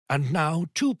And now,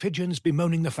 two pigeons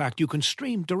bemoaning the fact you can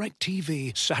stream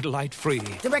DirecTV satellite-free.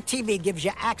 DirecTV gives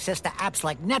you access to apps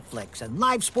like Netflix and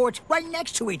live sports right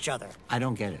next to each other. I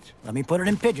don't get it. Let me put it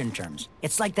in pigeon terms.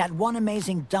 It's like that one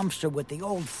amazing dumpster with the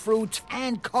old fruits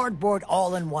and cardboard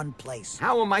all in one place.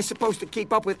 How am I supposed to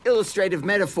keep up with illustrative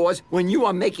metaphors when you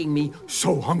are making me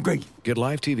so hungry? Get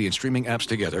live TV and streaming apps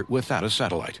together without a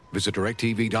satellite. Visit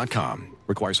DirecTV.com.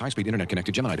 Requires high-speed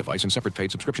internet-connected Gemini device and separate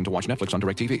paid subscription to watch Netflix on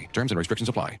DirecTV. Terms and restrictions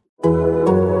apply.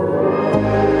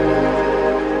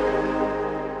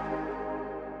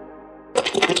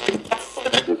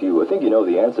 If you think you know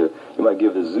the answer, you might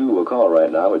give the zoo a call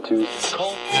right now at 2... It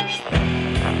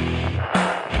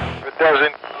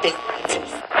doesn't.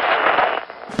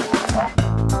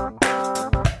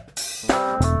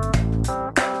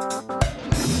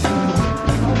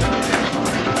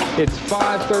 It's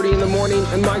 5:30 in the morning,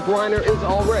 and Mike Reiner is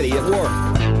already at work.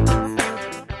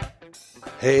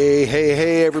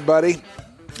 Hey, everybody.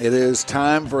 It is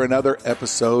time for another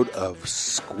episode of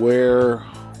Square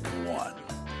One.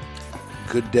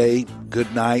 Good day,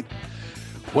 good night,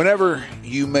 whenever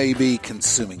you may be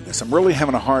consuming this. I'm really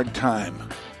having a hard time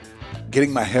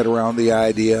getting my head around the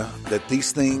idea that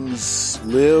these things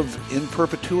live in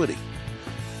perpetuity.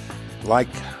 Like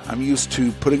I'm used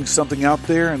to putting something out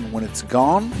there, and when it's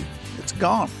gone, it's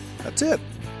gone. That's it.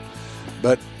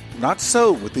 But not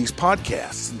so with these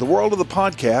podcasts. In the world of the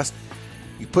podcast,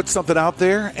 you put something out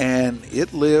there, and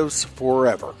it lives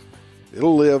forever.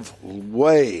 It'll live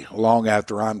way long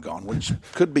after I'm gone, which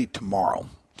could be tomorrow.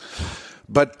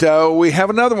 But we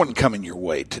have another one coming your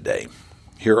way today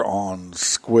here on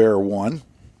Square One.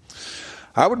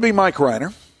 I would be Mike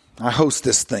Reiner. I host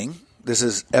this thing. This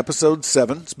is episode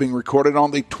 7. It's being recorded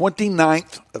on the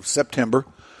 29th of September.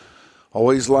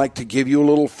 Always like to give you a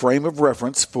little frame of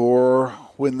reference for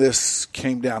when this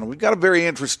came down. We've got a very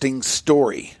interesting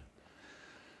story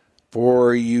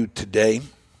for you today.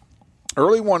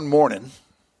 Early one morning,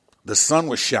 the sun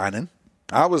was shining.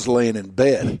 I was laying in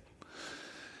bed.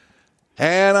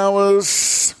 And I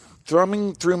was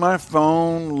thumbing through my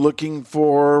phone, looking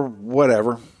for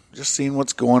whatever, just seeing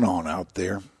what's going on out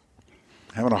there.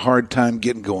 Having a hard time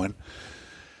getting going.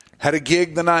 Had a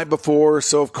gig the night before,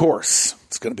 so of course,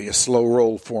 it's going to be a slow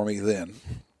roll for me then.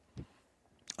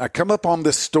 I come up on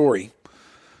this story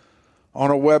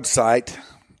on a website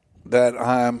that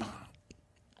I'm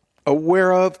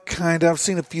aware of, kind of. I've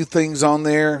seen a few things on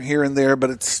there, here and there, but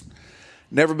it's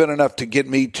never been enough to get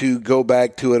me to go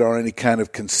back to it on any kind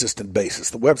of consistent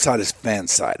basis. The website is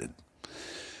Fansided.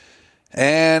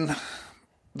 And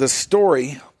the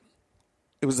story,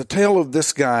 it was the tale of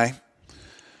this guy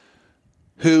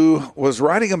who was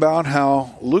writing about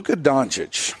how Luka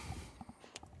Doncic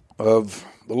of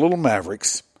the Little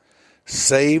Mavericks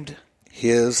saved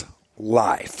his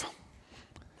life.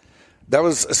 That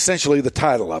was essentially the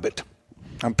title of it.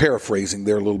 I'm paraphrasing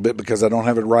there a little bit because I don't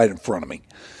have it right in front of me.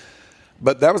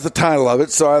 But that was the title of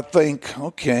it, so I think,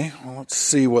 okay, well, let's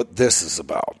see what this is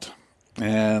about.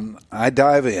 And I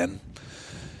dive in.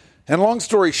 And long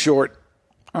story short,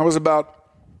 I was about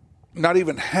not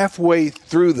even halfway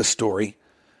through the story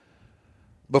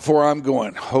before I'm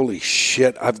going, holy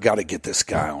shit, I've got to get this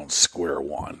guy on Square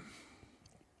One.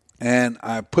 And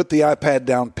I put the iPad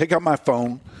down, pick up my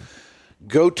phone,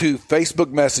 go to Facebook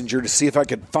Messenger to see if I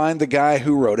could find the guy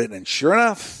who wrote it. And sure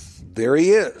enough, there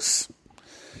he is.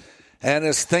 And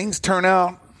as things turn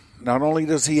out, not only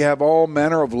does he have all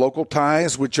manner of local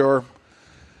ties, which are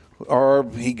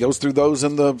he goes through those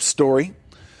in the story,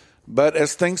 but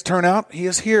as things turn out, he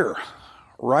is here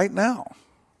right now.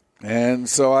 And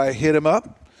so I hit him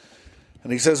up,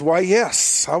 and he says, why,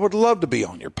 yes, I would love to be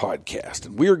on your podcast.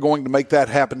 And we are going to make that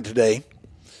happen today.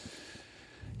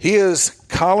 He is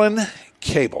Colin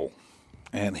Cable,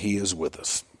 and he is with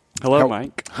us. Hello,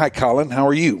 Mike. Hi, Colin. How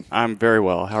are you? I'm very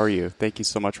well. How are you? Thank you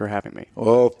so much for having me.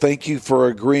 Well, thank you for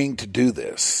agreeing to do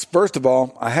this. First of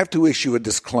all, I have to issue a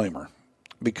disclaimer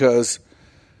because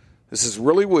this is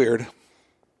really weird.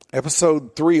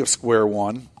 Episode 3 of Square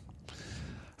One,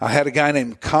 I had a guy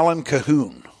named Colin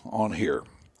Cahoon on here,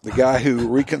 the guy who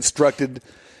reconstructed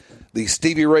the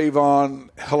Stevie Ray Vaughan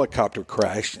helicopter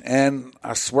crash. And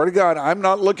I swear to God, I'm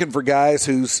not looking for guys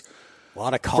whose a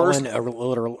lot of Colin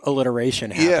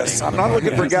alliteration happening. Yes, I'm not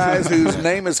looking for guys whose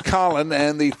name is Colin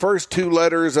and the first 2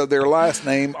 letters of their last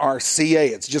name are CA.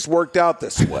 It's just worked out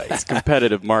this way. It's a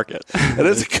competitive market. It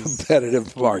is a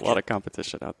competitive market. A lot of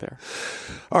competition out there.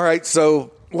 All right,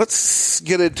 so let's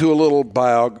get into a little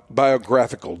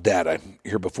biographical data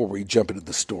here before we jump into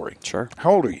the story. Sure.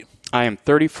 How old are you? I am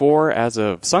 34 as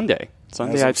of Sunday.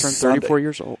 Sunday, I turned 34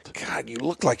 years old. God, you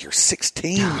look like you're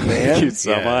 16, man. Thank you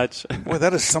so much. Boy,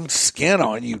 that is some skin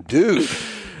on you, dude.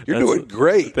 You're doing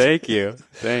great. Thank you.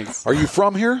 Thanks. Are you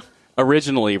from here?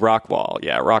 Originally Rockwall.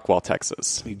 Yeah, Rockwall,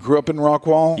 Texas. You grew up in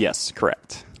Rockwall? Yes,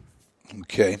 correct.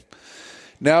 Okay.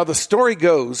 Now, the story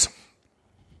goes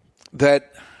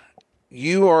that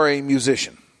you are a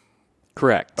musician.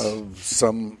 Correct. Of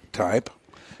some type.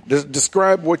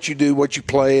 Describe what you do, what you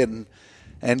play, and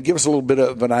give us a little bit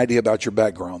of an idea about your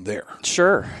background there.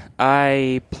 Sure.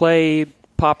 I play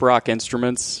pop rock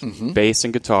instruments, bass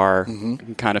and guitar,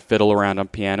 and kind of fiddle around on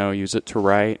piano, use it to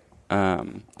write.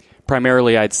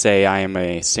 Primarily, I'd say I am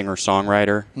a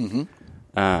singer-songwriter.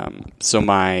 So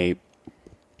my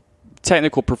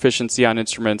technical proficiency on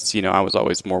instruments, I was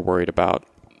always more worried about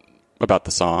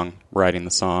the song, writing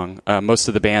the song. Most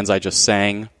of the bands I just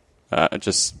sang,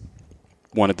 just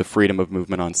wanted the freedom of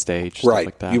movement on stage. Stuff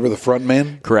like that. You were the front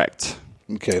man? Correct.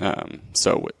 Okay.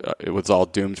 So it was all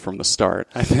doomed from the start,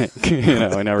 I think.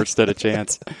 I never stood a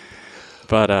chance.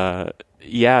 But,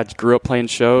 grew up playing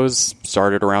shows,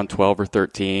 started around 12 or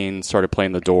 13, started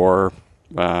playing the Door,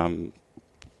 13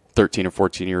 or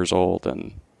 14 years old,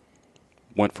 and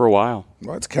went for a while.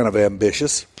 Well, that's kind of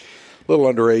ambitious. A little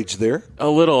underage there. A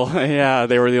little, yeah.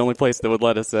 They were the only place that would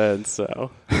let us in,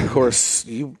 so. Of course,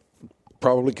 you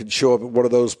probably could show up at one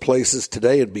of those places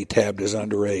today and be tabbed as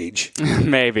underage.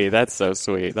 Maybe. That's so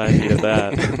sweet. I needed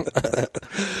that.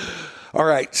 All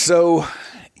right. So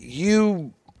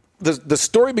the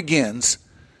story begins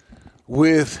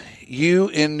with you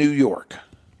in New York.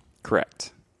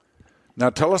 Correct.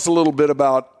 Now tell us a little bit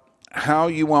about how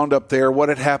you wound up there, what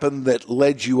had happened that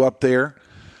led you up there.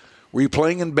 Were you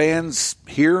playing in bands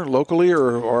here locally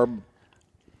or?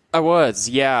 I was,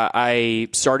 yeah. I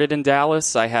started in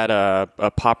Dallas. I had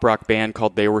a pop rock band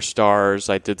called They Were Stars.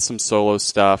 I did some solo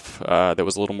stuff that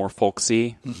was a little more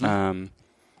folksy.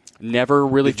 Never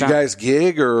really Did you guys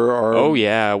gig or? Oh,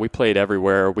 yeah. We played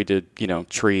everywhere. We did,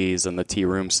 Trees, and the Tea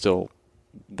Room still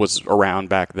was around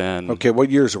back then. Okay, what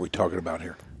years are we talking about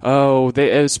here? Oh,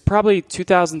 it was probably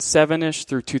 2007-ish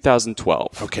through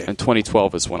 2012. Okay. And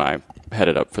 2012 is when I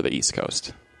headed up for the East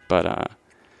Coast. But,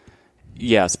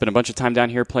 spent a bunch of time down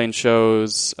here playing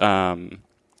shows.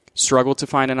 Struggled to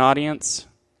find an audience.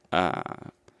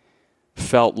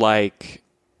 Felt like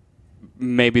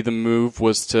maybe the move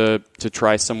was to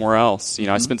try somewhere else.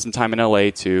 I spent some time in LA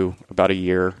too, about a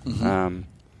year. And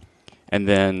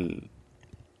then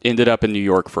ended up in New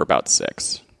York for about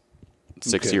 6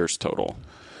 years total.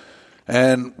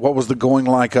 And what was the going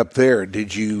like up there?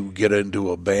 Did you get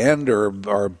into a band or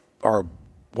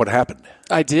what happened?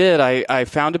 I did. I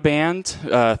found a band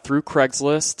through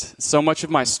Craigslist. So much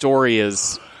of my story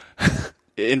involves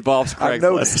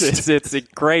Craigslist. It's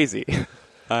crazy.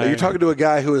 You're talking to a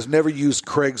guy who has never used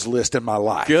Craigslist in my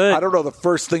life. Good. I don't know the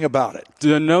first thing about it.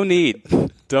 No need.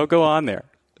 Don't go on there.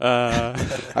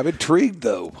 I'm intrigued,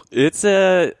 though. It's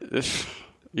an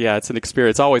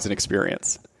experience. It's always an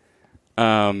experience.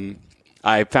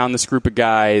 I found this group of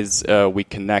guys. We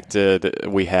connected.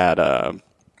 We had a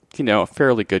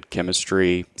fairly good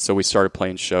chemistry, so we started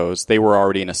playing shows. They were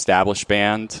already an established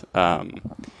band.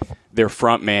 Their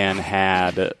frontman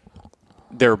had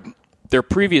their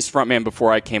previous frontman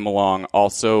before I came along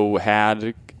also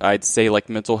had, I'd say, like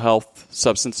mental health,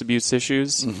 substance abuse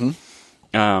issues, to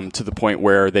the point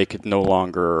where they could no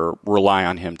longer rely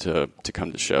on him to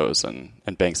come to shows and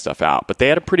bang stuff out. But they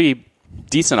had a pretty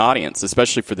decent audience,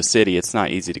 especially for the city. It's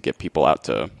not easy to get people out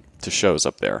to shows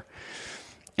up there.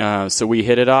 So we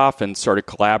hit it off and started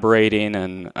collaborating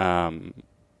and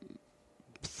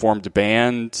formed a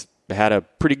band. Had a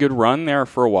pretty good run there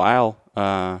for a while.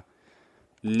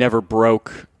 Never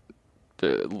broke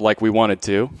like we wanted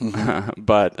to,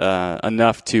 but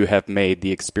enough to have made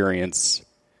the experience,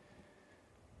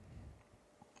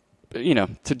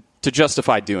 to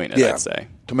justify doing it, I'd say.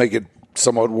 To make it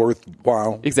somewhat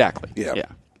worthwhile. Exactly. Yeah,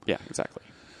 exactly.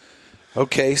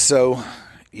 Okay, so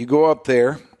you go up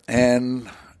there, and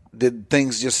did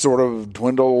things just sort of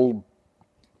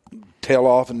tail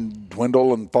off and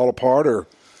dwindle and fall apart, or?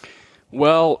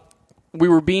 Well, we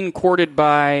were being courted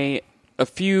by a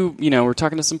few, we're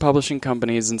talking to some publishing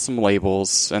companies and some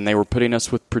labels, and they were putting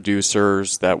us with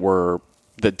producers that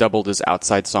doubled as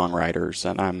outside songwriters,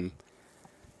 and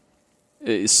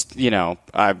this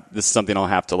is something I'll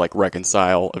have to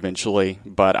reconcile eventually,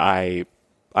 but I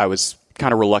was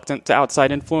kind of reluctant to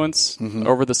outside influence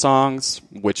over the songs,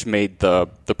 which made the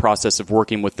process of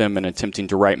working with them and attempting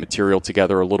to write material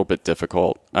together a little bit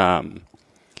difficult. And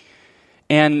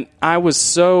I was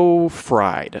so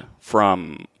fried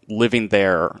from living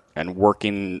there and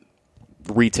working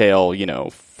retail,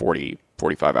 40,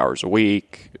 45 hours a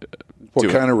week. What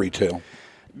kind of retail?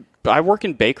 I work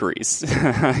in bakeries,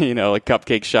 like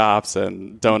cupcake shops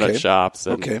and donut shops.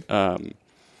 And,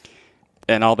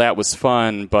 all that was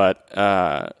fun,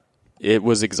 but it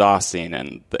was exhausting,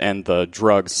 and the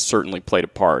drugs certainly played a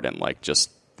part in like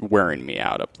just wearing me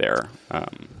out up there.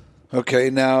 Okay,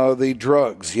 now the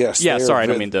drugs, yes. Yeah, sorry, I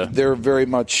don't mean to. They're very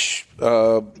much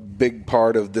a big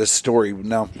part of this story.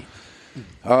 Now,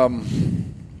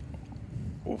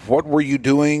 what were you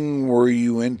doing? Were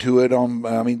you into it?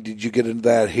 Did you get into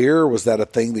that here? Or was that a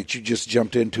thing that you just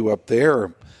jumped into up there?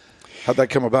 Or how'd that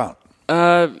come about?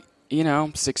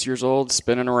 6 years old,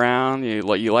 spinning around. You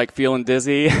like feeling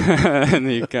dizzy, and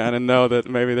you kind of know that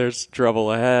maybe there's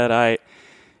trouble ahead. I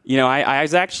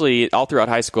was actually, all throughout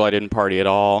high school, I didn't party at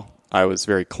all. I was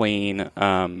very clean.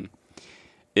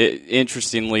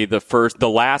 Interestingly, the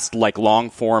last like long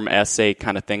form essay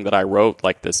kind of thing that I wrote,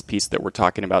 like this piece that we're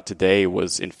talking about today,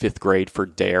 was in 5th grade for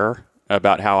DARE,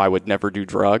 about how I would never do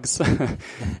drugs,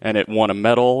 and it won a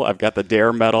medal. I've got the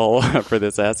DARE medal for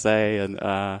this essay, and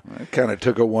it kind of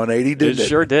took a 180, didn't it? It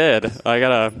sure did. I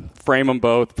gotta frame them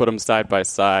both, put them side by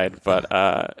side, but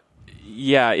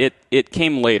it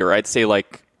came later. I'd say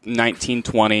like 19,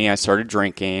 20, I started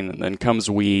drinking, and then comes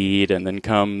weed, and then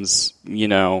comes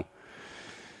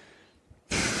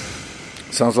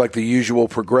Sounds like the usual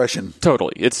progression.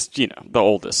 Totally, it's the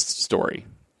oldest story.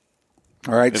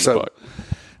 All right,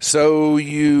 So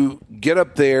you get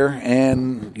up there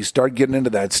and you start getting into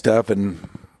that stuff, and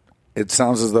it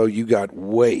sounds as though you got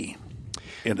way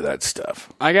into that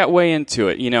stuff. I got way into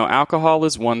it. Alcohol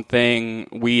is one thing,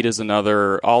 weed is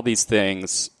another, all these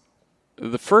things.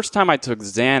 The first time I took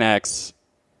Xanax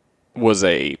was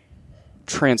a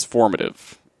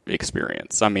transformative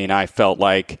experience. I mean, I felt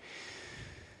like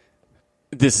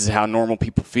this is how normal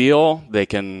people feel. They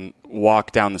can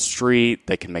walk down the street,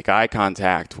 they can make eye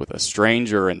contact with a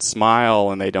stranger and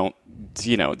smile, and they don't,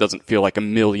 it doesn't feel like a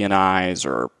million eyes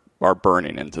are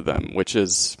burning into them, which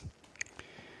is,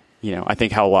 I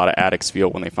think how a lot of addicts feel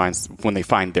when they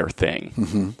find their thing.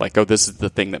 Mm-hmm. Like, oh, this is the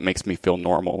thing that makes me feel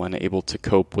normal and able to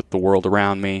cope with the world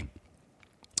around me.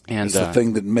 And it's the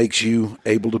thing that makes you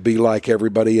able to be like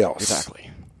everybody else.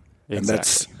 Exactly. And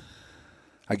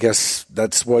I guess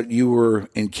that's what you were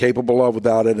incapable of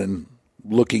without it and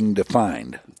looking to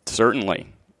find. Certainly.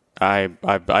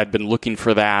 I've been looking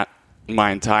for that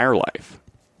my entire life.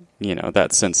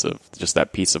 That sense of just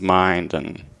that peace of mind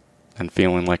and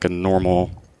feeling like a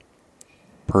normal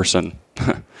person.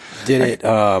 Did it,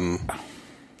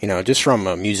 just from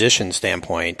a musician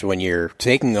standpoint, when you're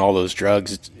taking all those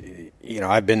drugs,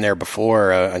 I've been there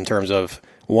before in terms of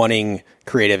wanting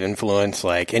creative influence,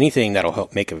 like anything that'll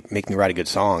help make me write a good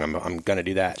song, I'm going to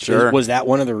do that. Sure. Was that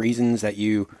one of the reasons that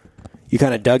you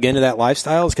kind of dug into that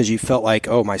lifestyle? Because you felt like,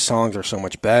 oh, my songs are so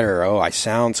much better. Oh, I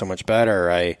sound so much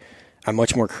better. I'm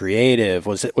much more creative.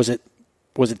 Was it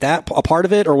that a part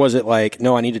of it, or was it like,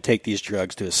 no, I need to take these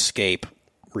drugs to escape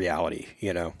reality?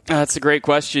 That's a great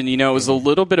question. It was a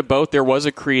little bit of both. There was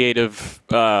a creative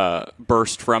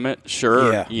burst from it,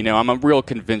 sure. Yeah. I'm a real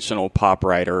conventional pop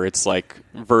writer. It's like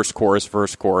verse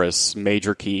chorus,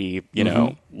 major key,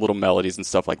 little melodies and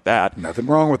stuff like that. Nothing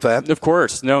wrong with that. Of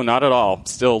course, no, not at all.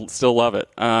 Still love it.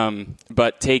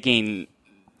 But taking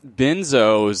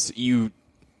benzos, you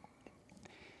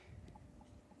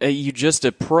just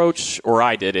approach, or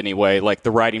I did anyway, like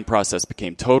the writing process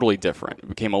became totally different. It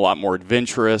became a lot more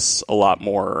adventurous, a lot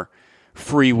more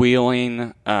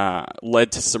freewheeling,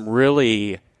 led to some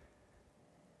really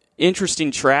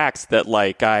interesting tracks that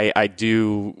like I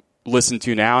do listen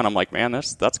to now, and I'm like, man,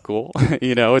 that's cool.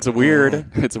 It's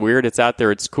weird. It's weird. It's out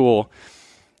there. It's cool.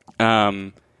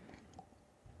 In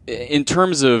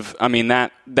terms of,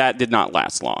 that did not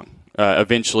last long.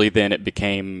 Eventually, then it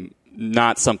became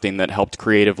not something that helped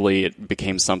creatively. It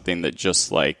became something that just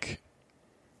like,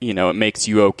 it makes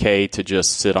you okay to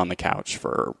just sit on the couch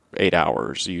for 8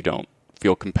 hours. You don't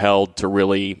feel compelled to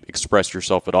really express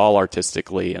yourself at all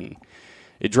artistically, and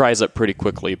it dries up pretty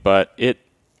quickly. But it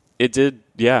did,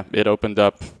 it opened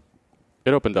up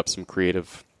some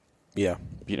creative,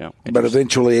 But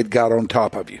eventually it got on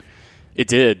top of you. It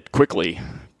did quickly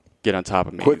get on top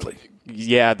of me. Quickly.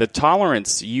 Yeah, the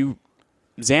tolerance, Xanax,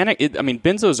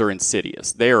 benzos are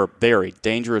insidious. They are a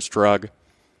dangerous drug.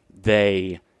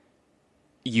 You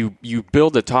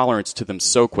build a tolerance to them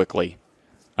so quickly.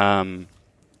 You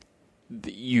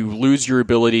lose your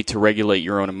ability to regulate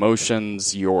your own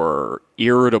emotions. You're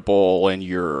irritable and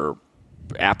you're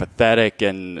apathetic,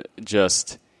 and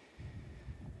just,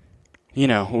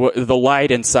 the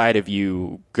light inside of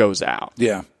you goes out.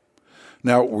 Yeah.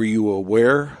 Now, were you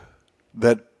aware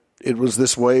that it was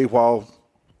this way while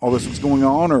all this was going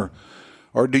on,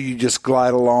 or do you just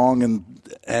glide along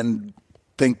and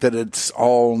think that it's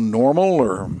all normal?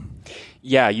 Or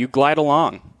yeah, you glide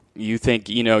along. You think,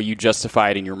 you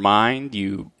justify it in your mind.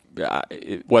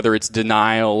 Whether it's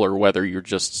denial or whether you're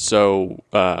just so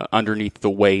underneath the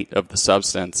weight of the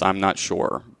substance, I'm not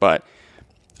sure. But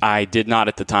I did not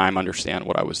at the time understand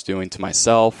what I was doing to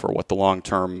myself or what the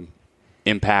long-term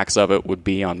impacts of it would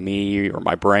be on me or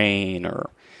my brain, or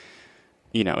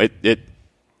it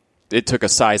took a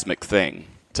seismic thing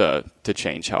to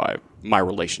change my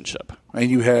relationship. And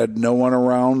you had no one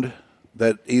around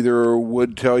that either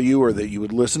would tell you or that you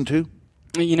would listen to?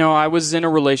 I was in a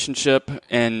relationship,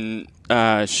 and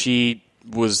she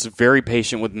was very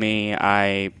patient with me.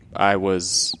 I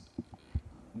was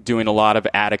doing a lot of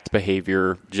addict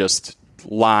behavior, just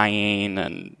lying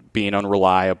and being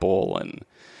unreliable, and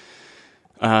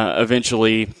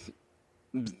eventually,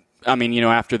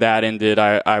 after that ended,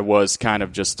 I was kind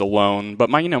of just alone. But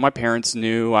my parents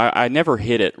knew. I never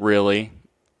hid it, really.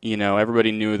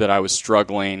 Everybody knew that I was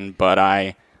struggling, but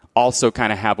I also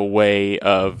kind of have a way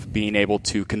of being able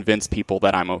to convince people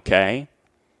that I'm okay.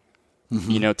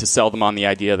 Mm-hmm. To sell them on the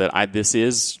idea that this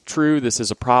is true, this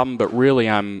is a problem, but really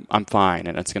I'm fine,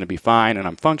 and it's going to be fine, and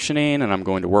I'm functioning, and I'm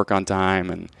going to work on time,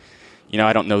 and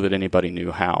I don't know that anybody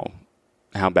knew how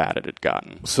bad it had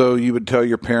gotten. So you would tell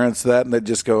your parents that, and they'd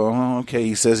just go, "Oh, okay,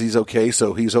 he says he's okay,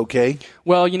 so he's okay."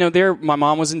 Well, my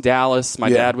mom was in Dallas, my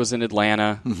dad was in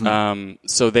Atlanta,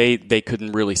 so they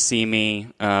couldn't really see me.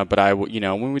 But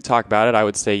when we talk about it, I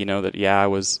would say, that I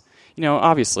was,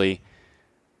 obviously,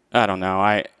 I don't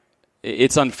know,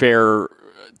 it's unfair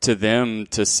to them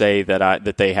to say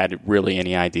that they had really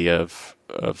any idea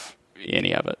of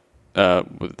any of it,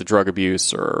 with the drug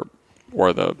abuse or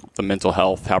the mental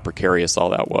health, how precarious all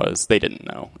that was. They didn't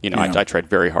know. I tried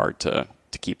very hard to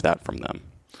keep that from them.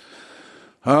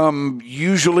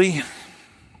 Usually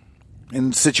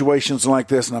in situations like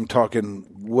this, and I'm talking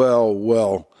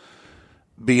well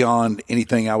beyond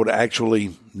anything I would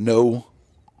actually know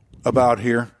about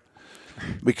here,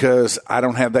 because I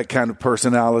don't have that kind of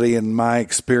personality, and my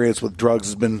experience with drugs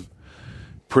has been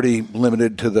pretty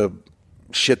limited to the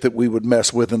shit that we would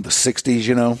mess with in the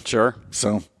 60s, Sure.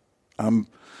 So I'm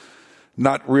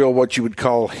not real what you would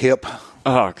call hip.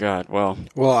 Oh, God, well,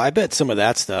 I bet some of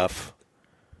that stuff,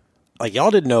 like, y'all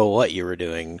didn't know what you were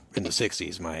doing in the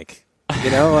 60s, Mike.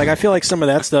 I feel like some of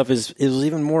that stuff is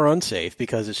even more unsafe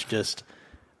because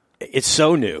it's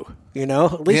so new,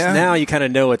 At least now you kind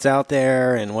of know what's out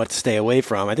there and what to stay away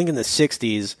from. I think in the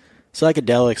 60s,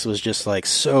 psychedelics was just, like,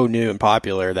 so new and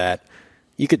popular that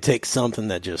you could take something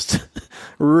that just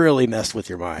really messed with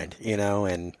your mind,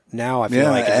 and now I feel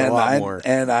like it's a lot more.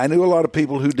 And I knew a lot of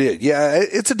people who did. Yeah,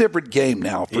 it's a different game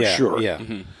now, for sure. Yeah.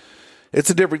 Mm-hmm. It's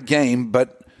a different game,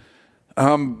 but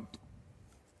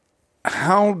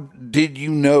how did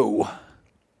you know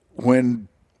when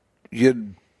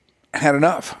you'd had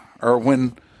enough? Or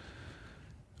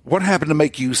what happened to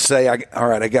make you say, all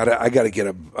right, I gotta get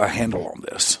a handle on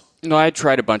this? No, I had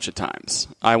tried a bunch of times.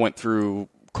 I went through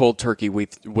cold turkey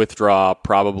withdrawal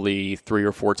probably 3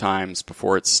 or 4 times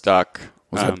before it stuck.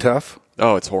 Was that tough?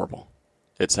 Oh, it's horrible.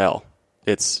 It's hell.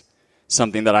 It's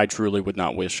something that I truly would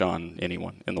not wish on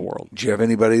anyone in the world. Did you have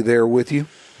anybody there with you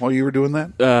while you were doing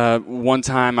that? One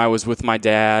time I was with my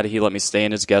dad. He let me stay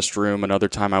in his guest room. Another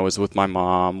time I was with my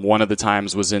mom. One of the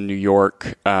times was in New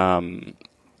York. My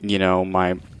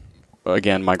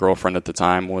girlfriend at the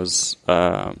time was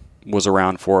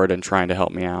around for it and trying to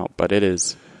help me out. But it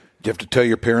is. Did you have to tell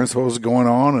your parents what was going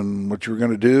on and what you were going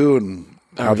to do and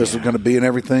how this was going to be and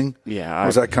everything? Yeah. What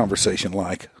was that conversation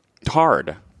like?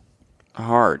 Hard.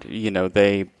 I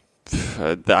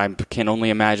can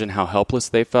only imagine how helpless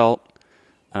they felt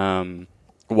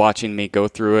watching me go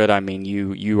through it. I mean,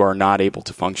 you are not able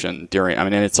to function during,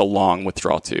 and it's a long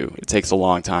withdrawal too. It takes a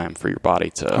long time for your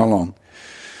body to. How long?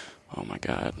 Oh my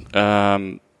God. Are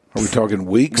we talking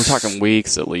weeks? We're talking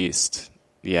weeks at least.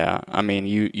 Yeah, I mean,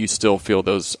 you still feel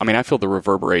those. I mean, I feel the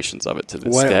reverberations of it to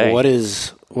this day. What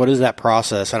is that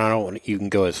process? And I don't want you can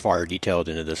go as far detailed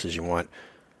into this as you want.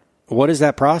 What is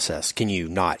that process? Can you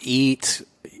not eat?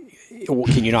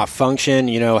 Can you not function?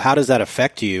 How does that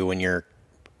affect you when you're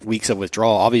weeks of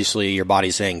withdrawal? Obviously, your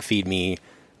body's saying, "Feed me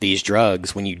these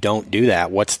drugs." When you don't do that,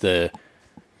 what's the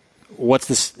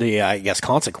I guess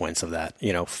consequence of that?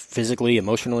 Physically,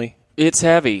 emotionally. It's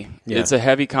heavy. Yeah. It's a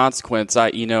heavy consequence.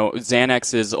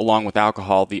 Xanax is, along with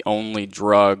alcohol, the only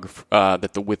drug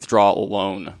that the withdrawal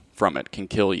alone from it can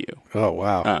kill you. Oh,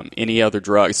 wow. Any other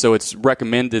drug. So it's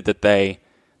recommended that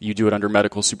you do it under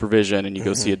medical supervision and you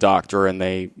go see a doctor and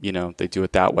they do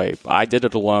it that way. I did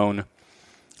it alone.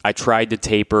 I tried to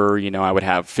taper. I would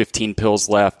have 15 pills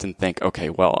left and think, okay,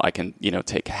 well, I can,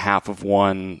 take half of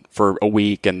one for a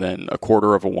week and then a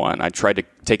quarter of a one. I tried to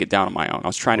take it down on my own. I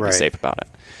was trying to be safe about it.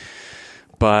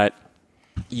 but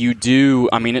you do,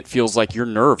 I mean, it feels like your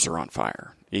nerves are on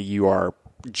fire. You are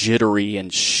jittery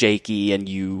and shaky,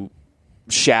 and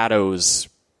shadows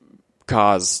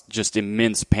cause just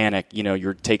immense panic. You know,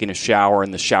 you're taking a shower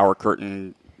and the shower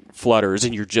curtain flutters,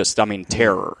 and you're just, I mean,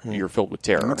 terror. You're filled with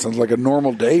terror. That sounds like a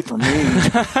normal day for me.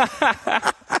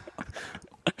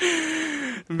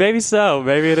 Maybe so.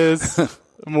 Maybe it is a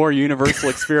more universal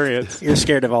experience. You're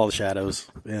scared of all the shadows.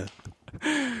 Yeah.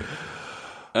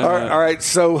 All right.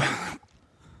 So,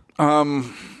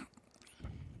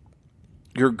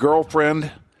 your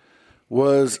girlfriend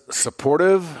was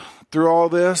supportive through all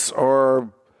this, or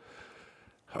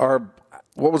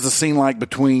what was the scene like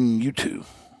between you two?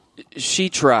 She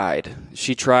tried.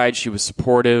 She was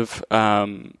supportive.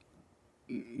 You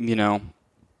know,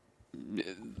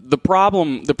 the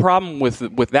problem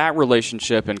with that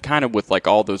relationship, and kind of with like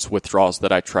all those withdrawals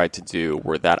that I tried to do,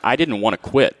 were that I didn't want to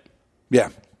quit. Yeah.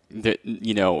 That,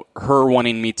 you know, her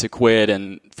wanting me to quit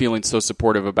and feeling so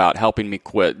supportive about helping me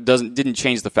quit didn't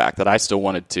change the fact that I still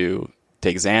wanted to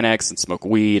take Xanax and smoke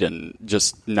weed and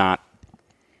just not,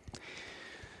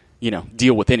 you know,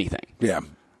 deal with anything. Yeah.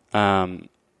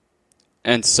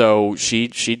 And so she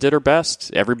did her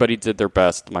best. Everybody did their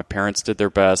best. My parents did their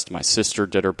best. My sister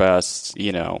did her best.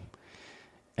 You know,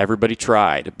 everybody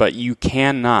tried. But you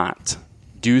cannot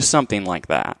do something like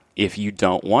that if you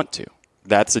don't want to.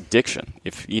 That's addiction.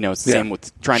 If you know, it's the same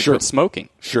with trying to quit smoking.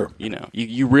 Sure. You know,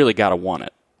 you really got to want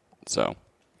it. So,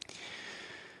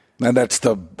 and that's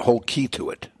the whole key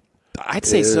to it. I'd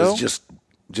say so.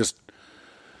 Just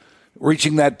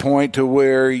reaching that point to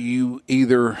where you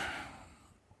either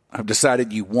have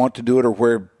decided you want to do it, or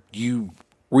where you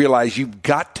realize you've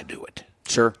got to do it.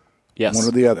 Sure. Yes. One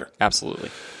or the other.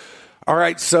 Absolutely. All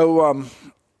right. So,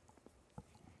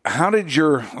 how did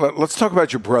let's talk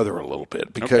about your brother a little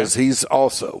bit, because he's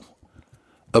also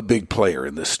a big player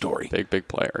in this story. Big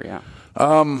player, yeah.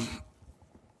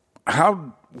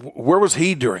 Where was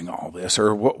he during all this,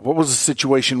 or what was the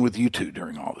situation with you two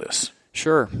during all this?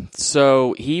 Sure.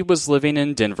 So he was living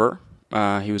in Denver.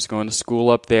 He was going to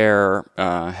school up there,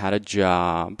 had a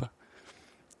job.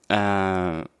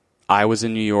 I was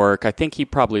in New York. I think he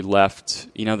probably left.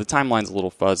 You know, the timeline's a little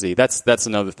fuzzy. That's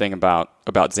another thing about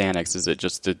Xanax, is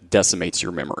it decimates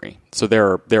your memory. So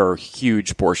there are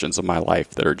huge portions of my life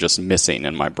that are just missing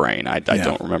in my brain. I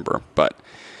don't remember, but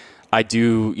I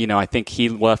do. You know, I think he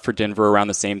left for Denver around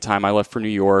the same time I left for New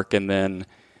York, and then,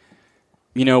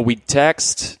 you know, we'd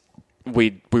text.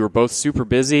 We were both super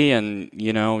busy, and,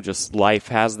 you know, just life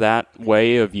has that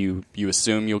way of you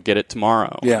assume you'll get it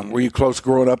tomorrow. Yeah. Were you close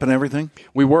growing up and everything?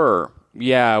 We were.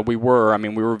 Yeah, we were. I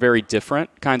mean, we were very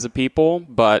different kinds of people,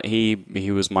 but he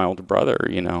was my older brother,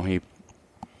 you know. We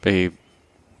were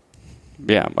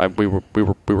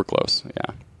close.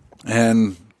 Yeah.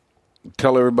 And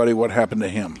tell everybody what happened to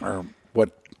him, or what.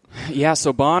 Yeah,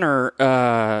 so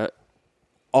Bonner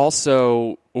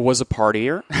also was a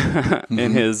partier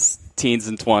in his teens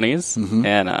and 20s,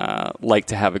 and liked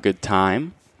to have a good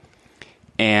time.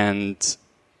 And,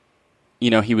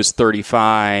 you know, he was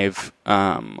 35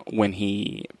 when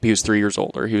he was 3 years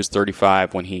older. He was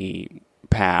 35 when he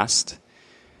passed.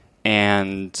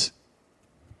 And,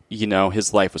 you know,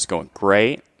 his life was going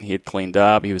great. He had cleaned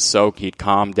up. He was soaked. He'd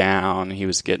calmed down. He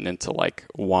was getting into, like,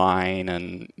 wine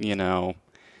and, you know,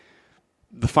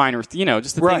 the finer, you know,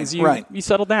 just the things you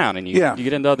settle down and you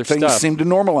get into other things stuff. Things seem to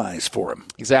normalize for him.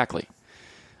 Exactly.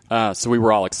 So we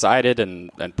were all excited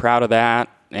and proud of that.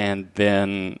 And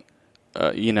then,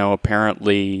 you know,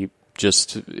 apparently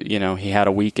just, you know, he had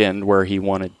a weekend where he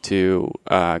wanted to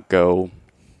go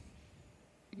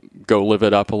live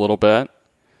it up a little bit.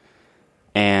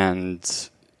 And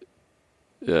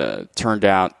turned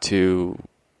out to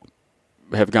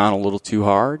have gone a little too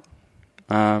hard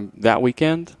that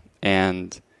weekend.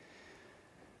 And,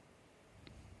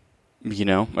 you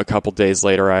know, a couple days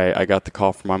later, I got the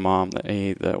call from my mom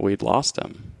that we'd lost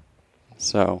him.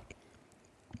 So,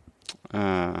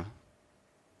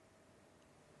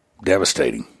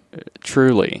 devastating.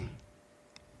 Truly,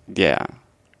 yeah,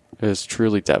 it was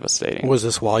truly devastating. Was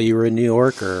this while you were in New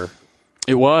York, or?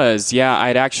 It was, yeah.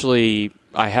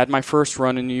 I had my first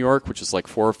run in New York, which is like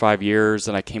 4 or 5 years,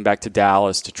 and I came back to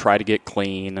Dallas to try to get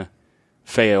clean,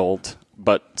 failed,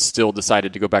 but still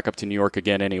decided to go back up to New York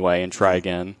again anyway and try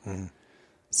again. Mm-hmm.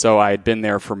 So I had been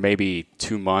there for maybe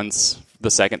 2 months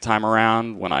the second time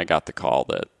around when I got the call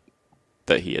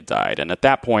that he had died. And at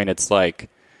that point, it's like,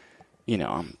 you know,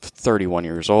 I'm 31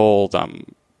 years old.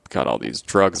 I'm got all these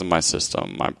drugs in my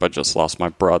system. I just lost my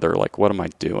brother. Like, what am I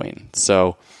doing?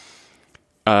 So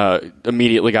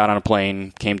immediately got on a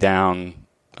plane, came down,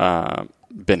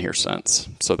 been here since.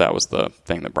 So that was the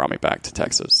thing that brought me back to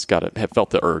Texas. Have felt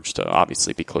the urge to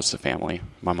obviously be close to family,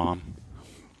 my mom.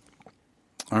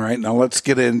 All right, now let's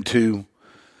get into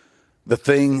the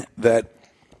thing that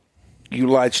you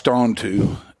latched on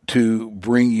to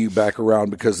bring you back around,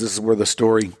 because this is where the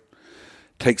story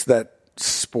takes that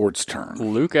sports turn.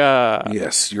 Luka.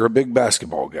 Yes, you're a big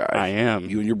basketball guy. I am.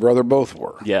 You and your brother both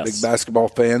were. Yes. Big basketball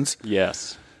fans.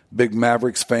 Yes. Big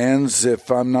Mavericks fans.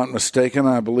 If I'm not mistaken,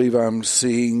 I believe I'm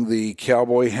seeing the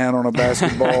cowboy hand on a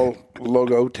basketball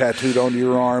logo tattooed onto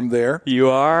your arm there.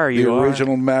 You are. The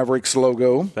original Mavericks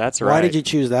logo. That's right. Why did you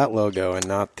choose that logo and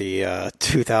not the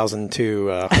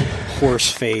 2002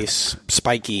 horse face,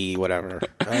 spiky, whatever?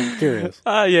 I'm curious.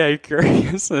 Yeah, you're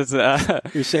curious.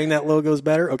 You're saying that logo's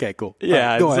better? Okay, cool.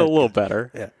 Yeah, go it's ahead. a little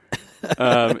better. Yeah.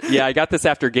 Yeah, I got this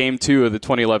after Game 2 of the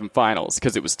 2011 Finals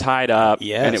because it was tied up,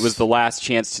 Yes. and it was the last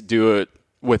chance to do it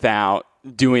without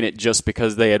doing it just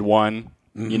because they had won.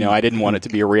 You know, I didn't want it to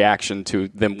be a reaction to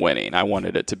them winning. I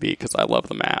wanted it to be because I love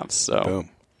the Mavs. So Boom.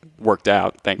 Worked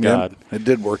out, thank God. It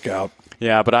did work out.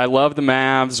 Yeah, but I love the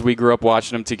Mavs. We grew up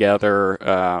watching them together.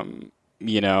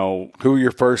 You know, Who were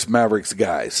your first Mavericks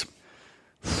guys?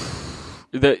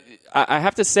 I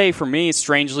have to say, for me,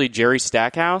 strangely, Jerry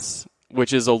Stackhouse,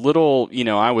 which is a little, you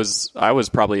know, I was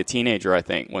probably a teenager, I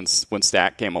think, when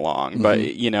Stack came along.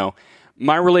 But, you know,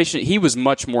 my relation, he was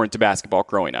much more into basketball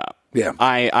growing up. Yeah.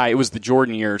 It was the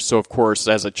Jordan years, so of course,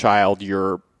 as a child,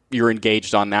 you're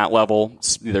engaged on that level.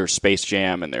 There's Space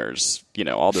Jam and there's, you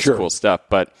know, all this Sure. cool stuff.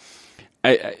 But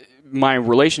my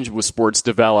relationship with sports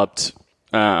developed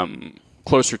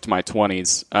closer to my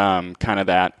 20s, kind of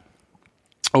that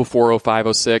 04,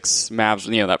 05, 06 Mavs,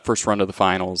 you know, that first run to the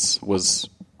finals was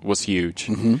huge.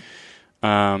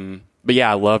 But yeah,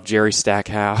 I love Jerry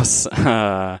Stackhouse.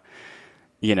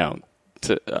 You know,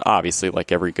 obviously,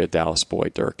 like every good Dallas boy,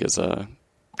 Dirk is Of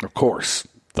course.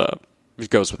 it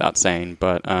goes without saying.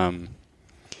 But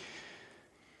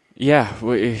yeah,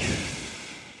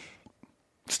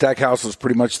 Stackhouse was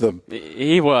pretty much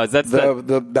he was. That's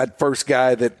that first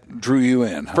guy that drew you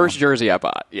in. Huh? first jersey I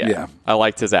bought. Yeah. Yeah. I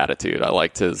liked his attitude. I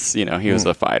liked his, you know, he was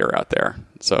a fighter out there.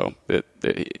 So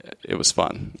it was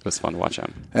fun. It was fun to watch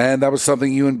him. And that was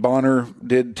something you and Bonner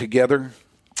did together?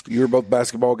 You were both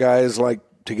basketball guys, like,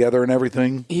 together and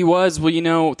everything? He was. Well, you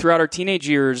know, throughout our teenage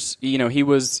years, you know, he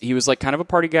was like kind of a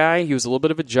party guy. He was a little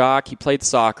bit of a jock. He played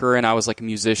soccer, and I was like a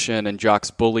musician, and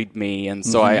jocks bullied me. And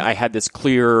so I had this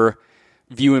clear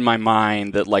view in my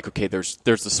mind that, like, okay, there's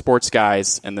the sports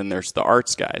guys, and then there's the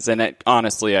arts guys. And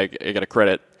honestly, I got to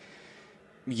credit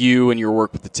you and your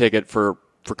work with the Ticket for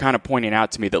kind of pointing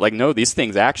out to me that, like, no, these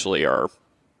things actually are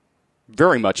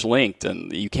very much linked,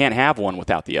 and you can't have one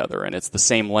without the other, and it's the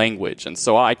same language. And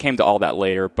so I came to all that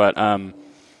later. But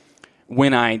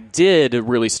when I did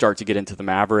really start to get into the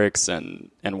Mavericks and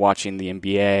watching the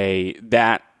NBA,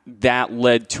 that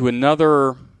led to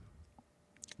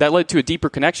a deeper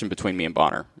connection between me and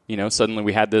Bonner. You know, suddenly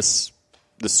we had this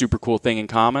super cool thing in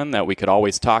common that we could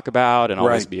always talk about and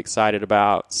always be excited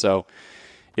about. So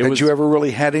Had you ever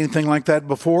really had anything like that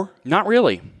before? Not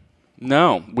really.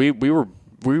 No, we were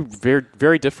very,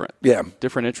 very different. Yeah.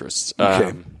 Different interests.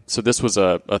 Okay. So this was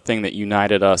a thing that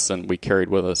united us, and we carried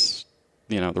with us,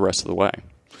 you know, the rest of the way.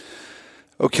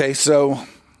 Okay, so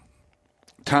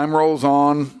time rolls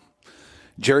on.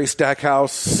 Jerry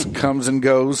Stackhouse comes and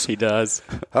goes. He does.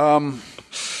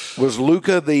 Was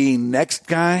Luka the next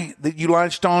guy that you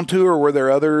latched onto, or were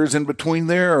there others in between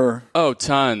there? Or? Oh,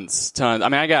 tons. I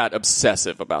mean, I got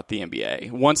obsessive about the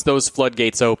NBA. Once those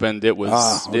floodgates opened, it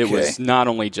was not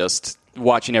only just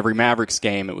watching every Mavericks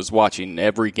game, it was watching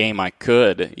every game I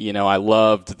could. You know, I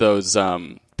loved those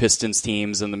Pistons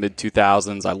teams in the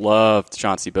mid-2000s. I loved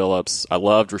Chauncey Billups. I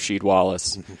loved Rasheed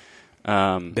Wallace.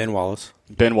 Ben Wallace.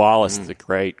 Ben Wallace, the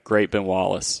great Ben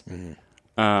Wallace.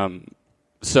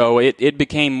 So it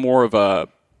became more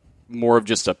of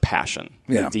just a passion,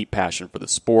 a deep passion for the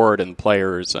sport and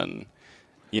players, and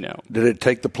you know. Did it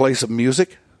take the place of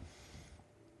music?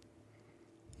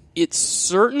 It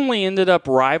certainly ended up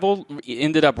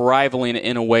rivaling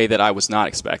in a way that I was not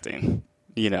expecting.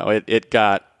 You know, it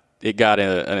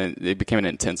became an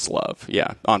intense love.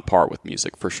 Yeah, on par with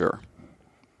music for sure.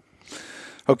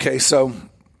 Okay, so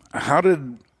how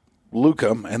did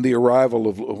Luka and the arrival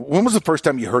of... When was the first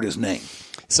time you heard his name?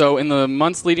 So in the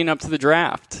months leading up to the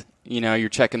draft, you know, you're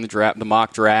checking the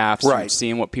mock drafts, right. You're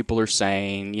seeing what people are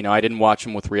saying. You know, I didn't watch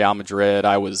him with Real Madrid.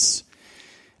 I was,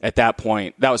 at that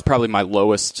point, that was probably my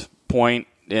lowest point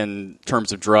in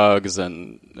terms of drugs,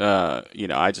 and, you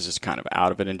know, I just kind of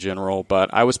out of it in general.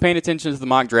 But I was paying attention to the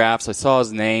mock drafts. I saw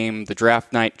his name. The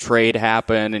draft night trade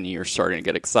happened, and you're starting to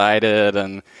get excited,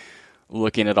 and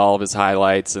looking at all of his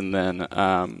highlights, and then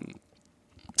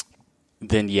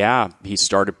he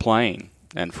started playing.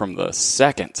 And from the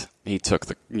second he took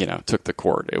the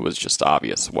court, it was just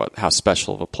obvious how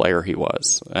special of a player he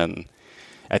was. And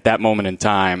at that moment in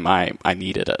time, I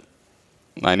needed it.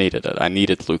 I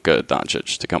needed Luka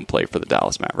Doncic to come play for the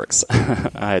Dallas Mavericks.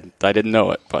 I didn't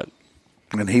know it, but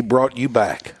and he brought you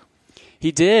back.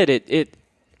 He did.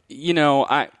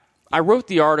 I wrote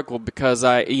the article because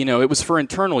it was for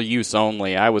internal use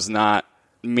only. I was not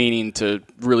meaning to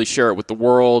really share it with the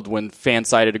world. When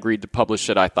Fanside had agreed to publish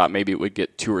it, I thought maybe it would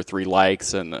get 2 or 3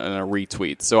 likes and a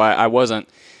retweet. So I wasn't.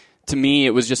 To me, it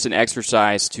was just an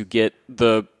exercise to get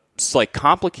the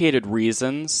complicated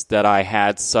reasons that I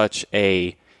had such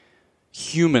a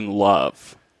human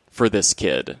love for this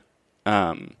kid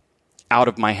out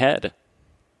of my head.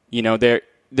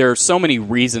 There are so many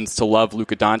reasons to love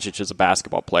Luka Doncic as a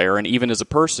basketball player, and even as a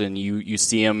person, you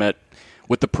see him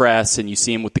with the press, and you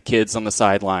see him with the kids on the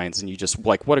sidelines, and you just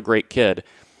what a great kid.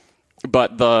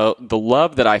 But the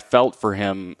love that I felt for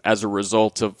him as a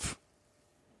result of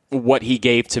what he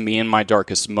gave to me in my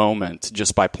darkest moment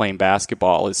just by playing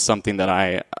basketball is something that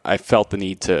I felt the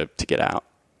need to get out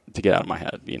of my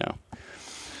head. You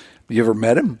ever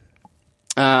met him?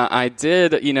 I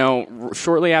did.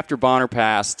 Shortly after Bonner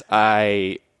passed,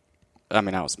 I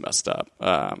was messed up.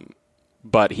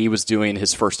 But he was doing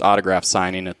his first autograph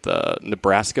signing at the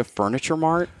Nebraska Furniture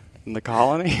Mart in the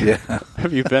Colony. Yeah.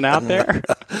 Have you been out there?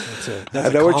 I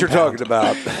know what you're talking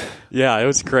about. Yeah, it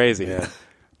was crazy. Yeah.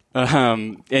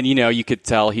 And you could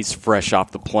tell he's fresh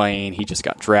off the plane. He just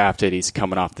got drafted. He's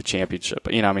coming off the championship.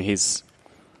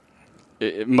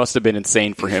 It must have been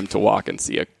insane for him to walk and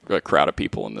see a crowd of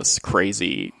people in this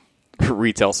crazy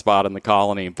retail spot in the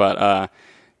Colony. But I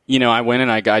went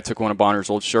and I took one of Bonner's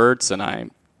old shirts and I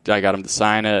got him to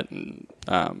sign it. And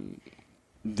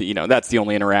that's the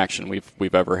only interaction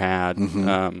we've ever had.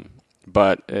 Mm-hmm.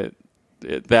 But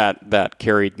that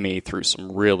carried me through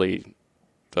some really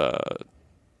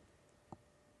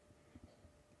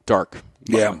dark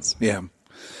moments. Yeah.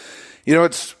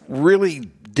 It's really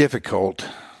difficult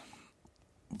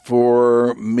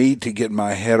for me to get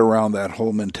my head around that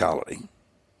whole mentality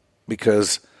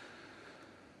because,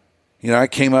 I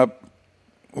came up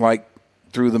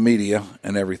through the media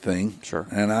and everything. Sure.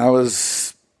 And I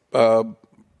was a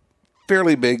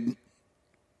fairly big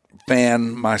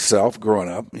fan myself growing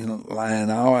up.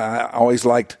 And I always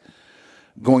liked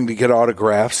going to get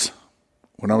autographs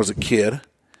when I was a kid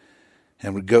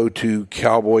and would go to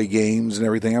Cowboy games and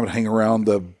everything. I would hang around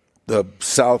the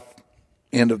south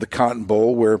end of the Cotton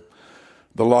Bowl where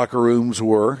the locker rooms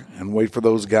were and wait for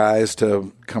those guys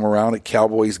to come around at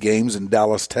Cowboys games and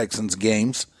Dallas Texans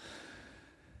games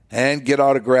and get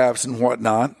autographs and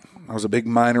whatnot. I was a big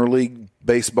minor league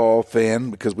baseball fan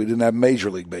because we didn't have Major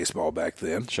League Baseball back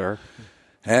then. Sure.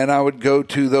 And I would go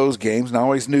to those games, and I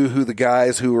always knew who the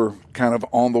guys who were kind of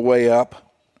on the way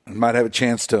up and might have a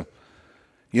chance to,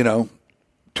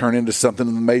 turn into something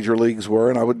in the major leagues were,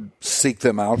 and I would seek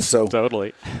them out. So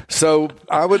totally. So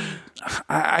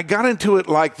I got into it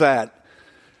like that,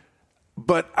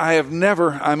 but I have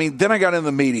never. Then I got in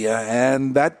the media,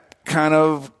 and that kind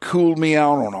of cooled me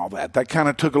out on all that. That kind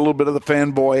of took a little bit of the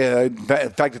fanboy. In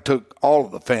fact, it took all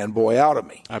of the fanboy out of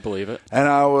me. I believe it. And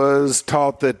I was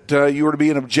taught that you were to be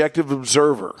an objective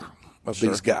observer of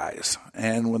these guys,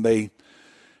 and when they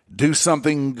do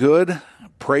something good,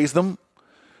 praise them.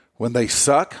 When they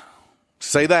suck,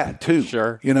 say that too.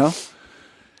 Sure.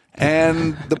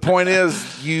 And the point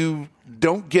is, you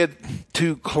don't get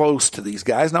too close to these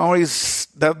guys. And always,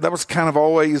 that was kind of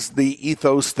always the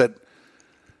ethos that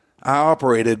I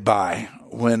operated by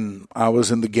when I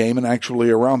was in the game and actually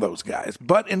around those guys.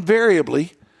 But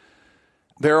invariably,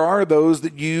 there are those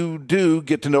that you do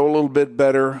get to know a little bit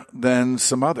better than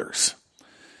some others.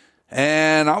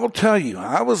 And I will tell you,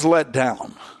 I was let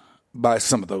down by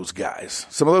some of those guys.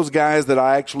 Some of those guys that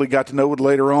I actually got to know would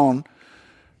later on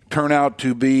turn out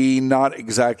to be not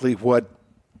exactly what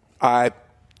I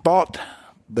thought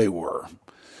they were.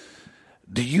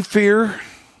 Do you fear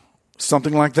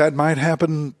something like that might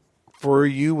happen for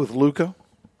you with Luka?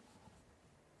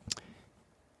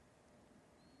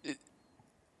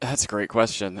 That's a great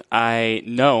question.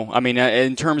 No.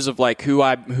 In terms of who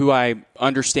I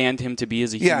understand him to be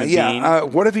as a human being.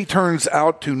 What if he turns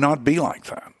out to not be like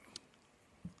that?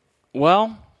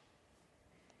 Well,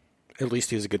 at least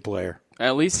he was a good player.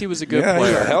 At least he was a good player.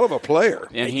 He's a hell of a player.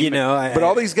 And but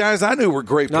all these guys I knew were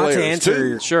great not players to answer,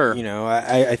 too. Sure.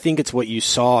 I think it's what you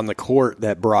saw on the court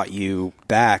that brought you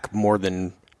back more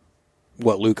than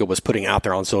what Luka was putting out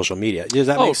there on social media. Does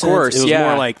that make sense? Of course, it was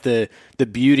more like the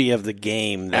beauty of the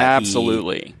game. That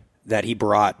absolutely. that he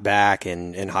brought back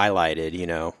and highlighted, you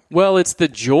know. Well, it's the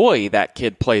joy that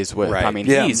kid plays with. Right. I mean,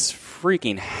 Yeah. he's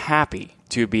freaking happy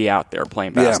to be out there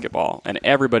playing basketball, and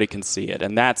everybody can see it,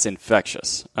 and that's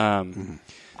infectious. And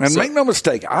make no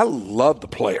mistake, I love the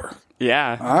player.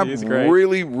 Yeah, I he's great.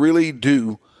 really, really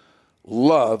do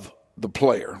love the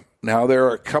player. Now, there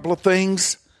are a couple of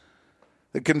things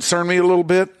that concern me a little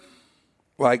bit.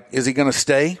 Like, is he going to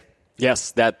stay?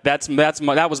 Yes, that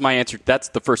was my answer. That's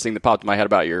the first thing that popped in my head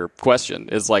about your question.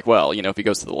 Is like, well, you know, if he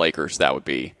goes to the Lakers, that would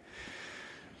be.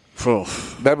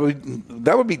 That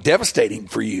would be devastating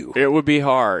for you. It would be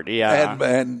hard, yeah.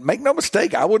 And make no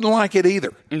mistake, I wouldn't like it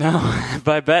either. No,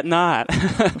 but I bet not.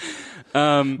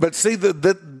 But see,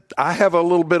 I have a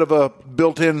little bit of a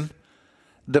built-in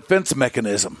defense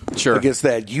mechanism against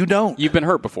that. You don't. You've been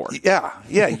hurt before. Yeah,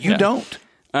 you don't.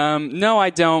 No,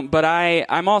 I don't. But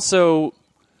I'm also,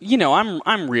 you know,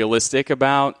 I'm realistic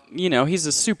about, you know, he's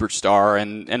a superstar,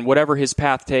 and whatever his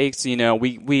path takes, you know,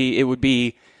 it would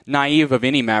be naive of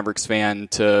any Mavericks fan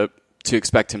to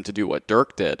expect him to do what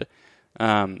Dirk did.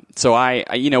 So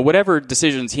I you know, whatever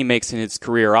decisions he makes in his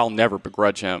career, I'll never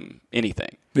begrudge him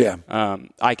anything. Yeah.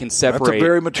 I can separate. That's a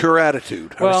very mature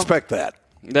attitude. I respect that.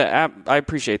 I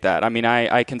appreciate that. I mean,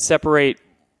 I can separate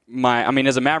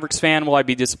as a Mavericks fan, will I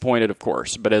be disappointed? Of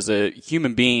course. But as a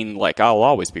human being, like, I'll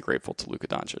always be grateful to Luka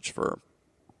Doncic for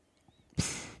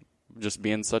just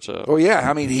being such a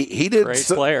I mean, he did great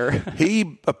player.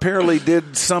 He apparently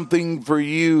did something for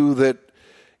you that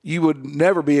you would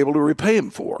never be able to repay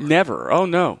him for. Never. Oh,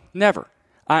 no. Never.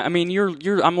 I mean,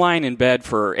 I'm lying in bed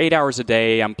for 8 hours a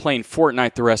day. I'm playing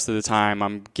Fortnite the rest of the time.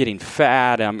 I'm getting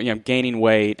fat. I'm gaining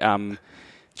weight. I'm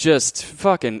just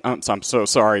fucking. I'm so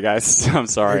sorry, guys. I'm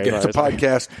sorry. It's a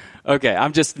podcast. Okay,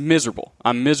 I'm just miserable.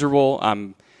 I'm miserable.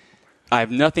 I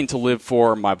have nothing to live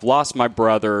for. I've lost my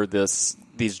brother.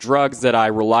 These drugs that I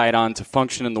relied on to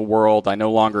function in the world, I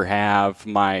no longer have.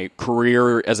 My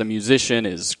career as a musician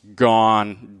is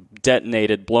gone,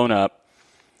 detonated, blown up.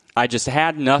 I just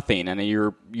had nothing, and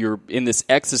you're in this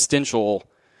existential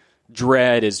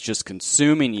dread is just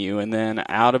consuming you, and then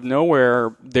out of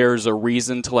nowhere, there's a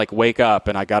reason to like wake up,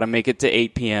 and I got to make it to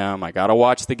 8 p.m. I got to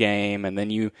watch the game, and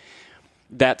then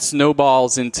that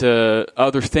snowballs into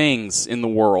other things in the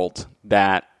world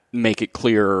that make it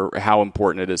clear how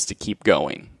important it is to keep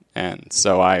going. And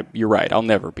so you're right. I'll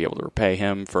never be able to repay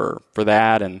him for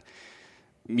that, and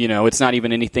you know, it's not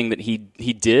even anything that he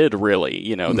did really,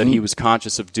 you know, that he was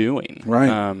conscious of doing.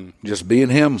 Right. Just being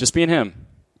him. Just being him.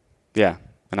 Yeah.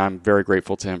 And I'm very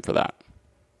grateful to him for that.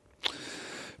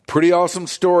 Pretty awesome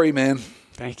story, man.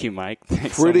 Thank you, Mike.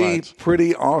 Thanks so much.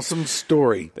 Pretty awesome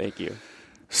story. Thank you.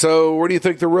 So where do you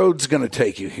think the road's going to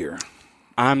take you here?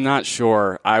 I'm not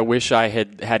sure. I wish I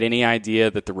had any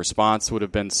idea that the response would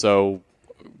have been so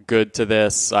good to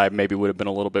this. I maybe would have been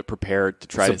a little bit prepared to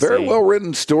try to It's a very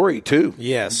well-written story, too.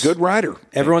 Yes. Good writer.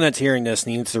 Everyone that's hearing this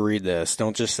needs to read this.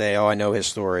 Don't just say, oh, I know his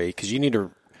story, because you need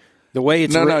to... The way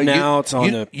it's written out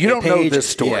on the you don't page, know this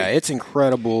story. Yeah, it's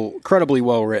incredibly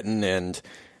well written, and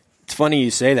it's funny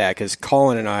you say that because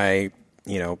Colin and I,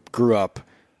 you know, grew up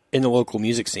in the local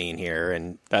music scene here,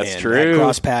 and that's and true. Had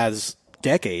crossed paths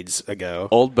decades ago.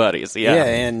 Old buddies, yeah.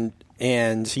 Yeah,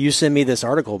 and you send me this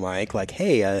article, Mike, like,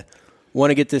 hey,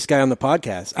 want to get this guy on the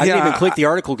podcast. I didn't even click the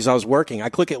article because I was working. I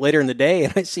click it later in the day,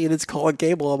 and I see it's Colin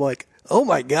Cable. I'm like, oh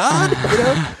my God, you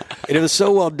know? And it was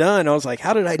so well done. I was like,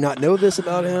 how did I not know this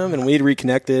about him? And we'd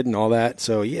reconnected and all that.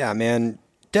 So, yeah, man,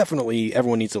 definitely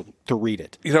everyone needs to read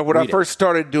it. You know, when I first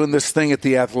started doing this thing at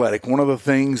The Athletic, one of the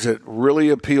things that really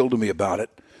appealed to me about it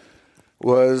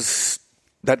was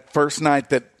that first night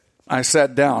that I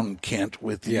sat down, Kent,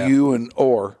 with you and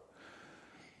Orr.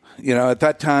 You know, at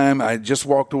that time, I just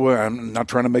walked away. I'm not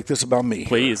trying to make this about me.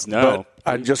 Please, no.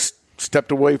 But I just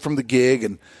stepped away from the gig,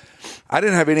 and I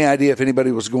didn't have any idea if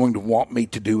anybody was going to want me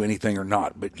to do anything or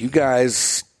not. But you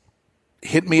guys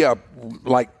hit me up,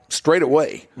 like, straight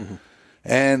away. Mm-hmm.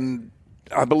 And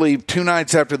I believe 2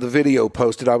 nights after the video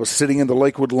posted, I was sitting in the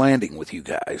Lakewood Landing with you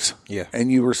guys. Yeah.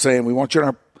 And you were saying, we want you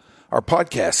in our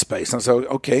podcast space. And I said,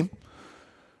 okay,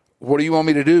 what do you want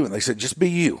me to do? And they said, just be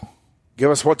you. Give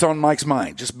us what's on Mike's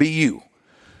mind. Just be you.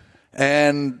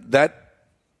 And that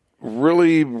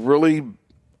really, really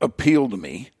appealed to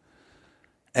me.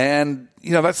 And,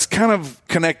 you know, that's kind of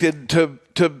connected to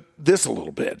this a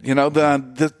little bit. You know,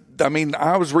 I mean,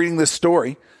 I was reading this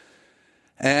story,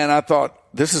 and I thought,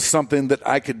 this is something that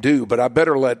I could do, but I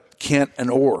better let Kent and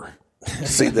Orr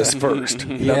see this first.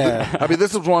 Yeah. I mean,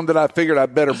 this is one that I figured I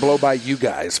better blow by you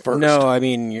guys first. No, I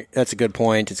mean, that's a good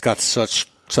point. It's got such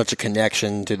a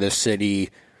connection to this city,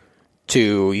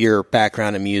 to your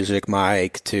background in music,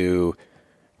 Mike, to,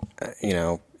 you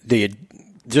know, the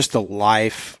just the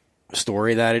life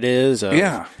story that it is.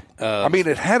 I mean,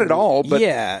 it had it all,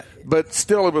 but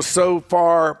still it was so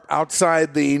far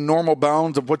outside the normal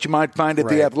bounds of what you might find at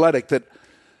the Athletic that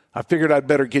I figured I'd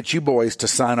better get you boys to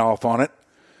sign off on it.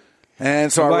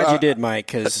 And so I'm glad you did, Mike,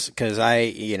 because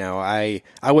I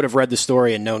would have read the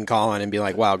story and known Colin and be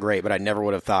like, wow, great, but I never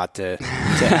would have thought to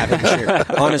have him share.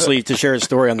 Honestly, to share his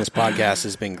story on this podcast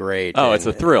has been great. Oh, it's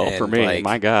a thrill for me. Like,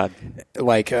 my God.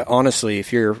 Like, honestly,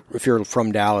 if you're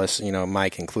from Dallas,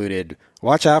 Mike included,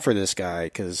 watch out for this guy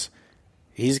because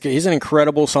he's an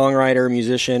incredible songwriter,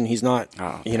 musician. He's not,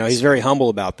 he's very humble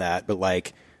about that, but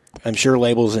like, I'm sure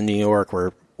labels in New York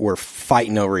were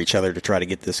fighting over each other to try to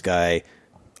get this guy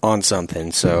on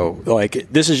something. So, like,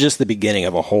 this is just the beginning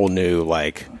of a whole new,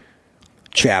 like,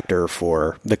 chapter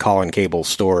for the Colin Cable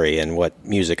story and what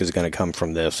music is going to come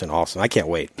from this. And awesome. I can't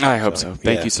wait. I hope so.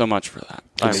 Thank you so much for that.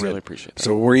 I really appreciate that.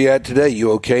 So where are you at today?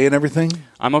 You okay and everything?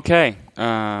 I'm okay.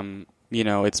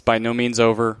 It's by no means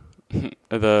over.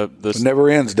 It never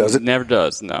ends, does it? It never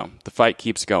does, no. The fight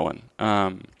keeps going.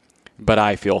 But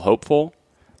I feel hopeful,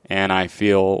 and I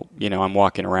feel, I'm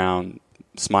walking around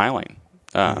smiling.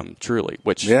 Truly,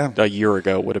 which a year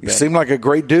ago would have been. You seem like a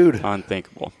great dude.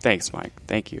 Unthinkable. Thanks, Mike.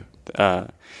 Thank you.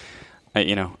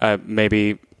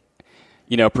 Maybe,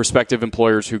 prospective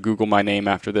employers who Google my name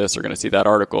after this are going to see that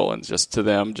article, and just to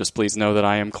them, just please know that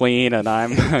I am clean and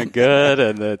I'm good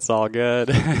and it's all good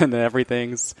and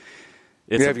everything's.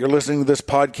 If you're listening to this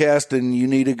podcast and you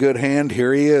need a good hand,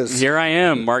 here he is. Here I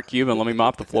am, Mark Cuban. Let me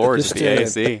mop the floors at the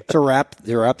AAC. To wrap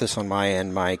this on my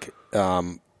end, Mike.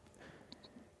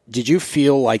 Did you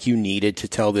feel like you needed to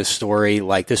tell this story?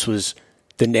 Like this was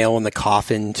the nail in the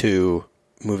coffin to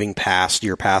moving past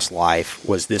your past life?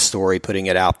 Was this story putting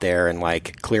it out there and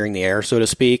like clearing the air, so to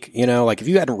speak? Like if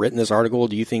you hadn't written this article,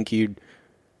 do you think you'd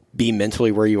be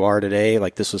mentally where you are today?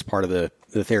 Like this was part of the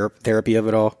therapy of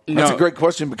it all? That's a great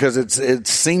question because it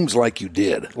seems like you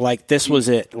did. Like this was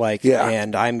it. Like,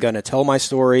 and I'm going to tell my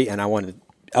story and I wanted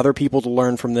other people to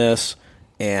learn from this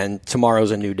and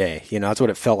tomorrow's a new day. That's what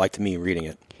it felt like to me reading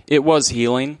it. It was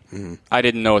healing. Mm-hmm. I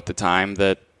didn't know at the time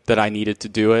that I needed to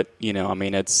do it.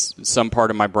 It's some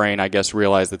part of my brain, I guess,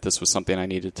 realized that this was something I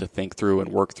needed to think through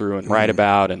and work through and write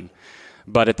about.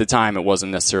 But at the time, it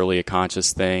wasn't necessarily a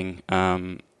conscious thing.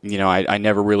 I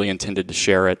never really intended to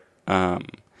share it.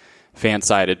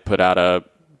 Fanside had put out a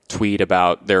tweet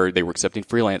about they were accepting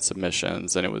freelance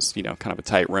submissions, and it was kind of a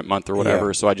tight rent month or whatever.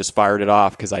 Yeah. So I just fired it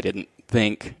off because I didn't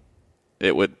think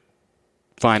it would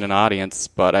find an audience,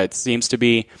 but it seems to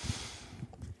be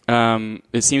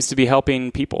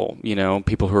helping people.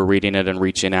 People who are reading it and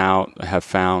reaching out have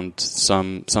found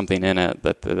something in it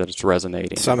that is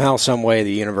resonating. Somehow, some way,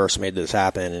 the universe made this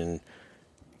happen and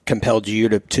compelled you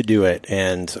to do it,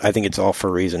 and I think it's all for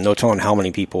a reason. No telling how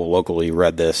many people locally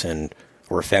read this and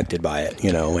were affected by it.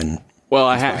 Well,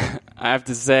 I have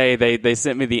to say they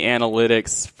sent me the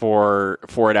analytics for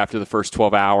it after the first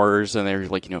 12 hours, and they were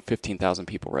like, 15,000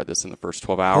 people read this in the first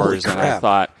 12 hours, and I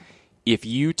thought, if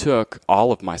you took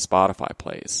all of my Spotify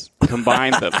plays,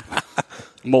 combined them,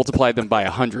 multiplied them by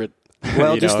 100.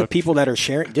 Well, just the people that are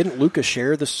sharing. Didn't Luca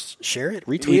share it,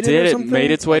 retweet he it? Did or it? Something?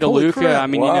 Made its way to Holy Luca. Crap. I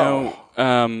mean, wow.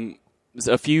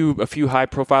 A few high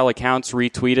profile accounts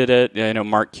retweeted it.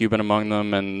 Mark Cuban among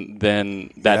them, and then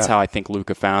that's how I think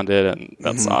Luca found it, and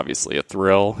that's obviously a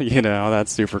thrill.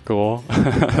 That's super cool.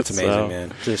 That's amazing,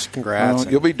 man. Just congrats.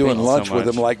 You'll be doing lunch with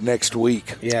him like next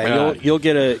week. Yeah, you'll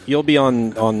be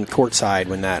on courtside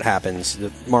when that happens.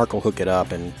 Mark will hook it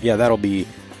up, and that'll be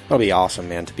awesome,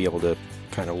 man. To be able to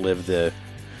kind of live reap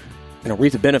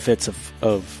the benefits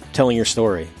of telling your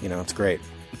story. It's great.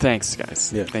 Thanks,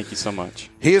 guys. Yeah. Thank you so much.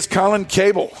 He is Colin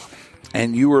Cable,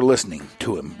 and you are listening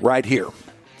to him right here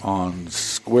on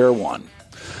Square One.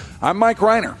 I'm Mike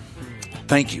Reiner.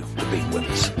 Thank you for being with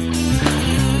us.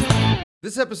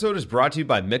 This episode is brought to you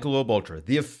by Michelob Ultra,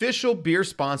 the official beer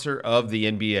sponsor of the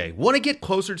NBA. Want to get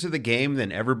closer to the game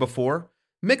than ever before?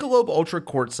 Michelob Ultra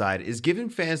Courtside is giving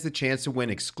fans the chance to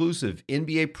win exclusive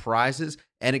NBA prizes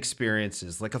and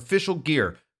experiences like official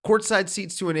gear, courtside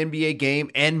seats to an NBA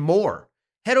game, and more.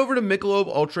 Head over to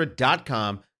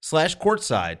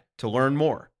MichelobUltra.com/courtside to learn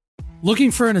more. Looking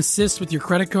for an assist with your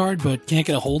credit card but can't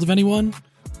get a hold of anyone?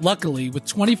 Luckily, with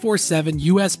 24/7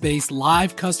 US-based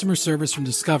live customer service from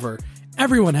Discover,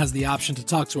 everyone has the option to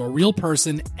talk to a real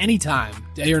person anytime,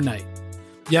 day or night.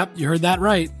 Yep, you heard that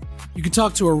right. You can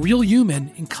talk to a real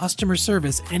human in customer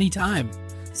service anytime.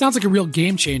 Sounds like a real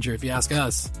game changer if you ask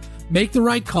us. Make the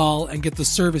right call and get the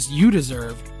service you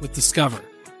deserve with Discover.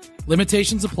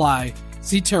 Limitations apply.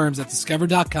 See terms at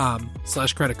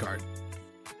discover.com/creditcard.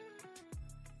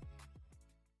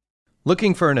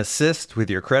 Looking for an assist with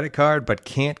your credit card but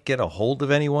can't get a hold of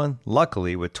anyone?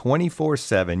 Luckily, with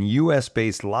 24/7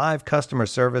 US-based live customer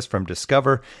service from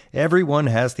Discover, everyone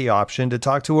has the option to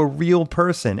talk to a real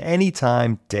person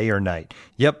anytime, day or night.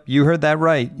 Yep, you heard that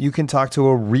right. You can talk to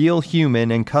a real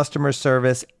human in customer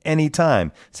service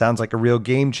anytime. Sounds like a real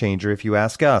game changer if you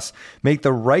ask us. Make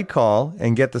the right call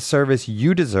and get the service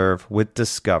you deserve with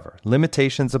Discover.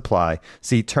 Limitations apply.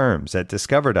 See terms at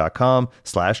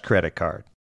discover.com/creditcard.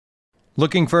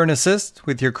 Looking for an assist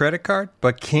with your credit card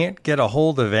but can't get a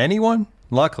hold of anyone?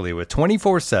 Luckily, with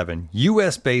 24/7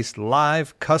 US-based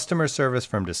live customer service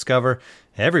from Discover,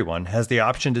 everyone has the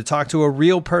option to talk to a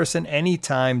real person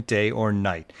anytime, day or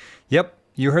night. Yep,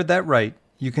 you heard that right.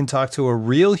 You can talk to a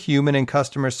real human in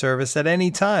customer service at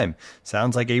any time.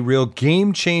 Sounds like a real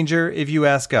game changer if you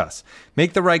ask us.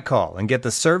 Make the right call and get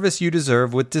the service you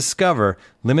deserve with Discover.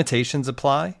 Limitations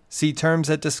apply. See terms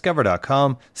at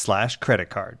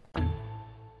discover.com/creditcard.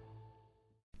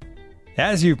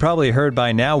 As you've probably heard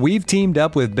by now, we've teamed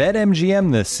up with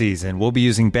BetMGM this season. We'll be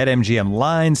using BetMGM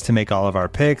lines to make all of our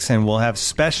picks, and we'll have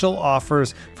special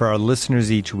offers for our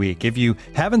listeners each week. If you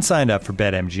haven't signed up for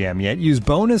BetMGM yet, use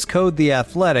bonus code The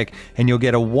Athletic, and you'll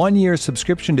get a 1-year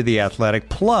subscription to The Athletic,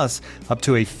 plus up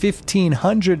to a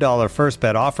 $1,500 first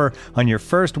bet offer on your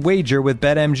first wager with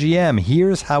BetMGM.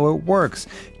 Here's how it works.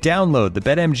 Download the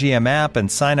BetMGM app and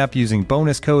sign up using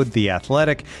bonus code The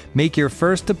Athletic. Make your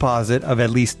first deposit of at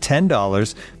least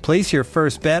 $10. Place your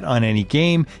first bet on any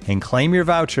game and claim your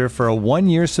voucher for a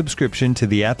 1-year subscription to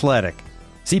The Athletic.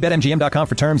 See BetMGM.com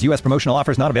for terms. U.S. promotional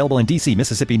offers not available in D.C.,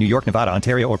 Mississippi, New York, Nevada,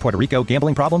 Ontario, or Puerto Rico.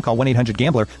 Gambling problem? Call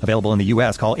 1-800-GAMBLER. Available in the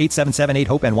U.S. Call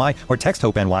 877-8-HOPE-NY or text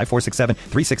HOPE-NY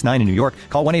 467-369 in New York.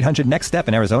 Call 1-800-NEXT-STEP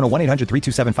in Arizona.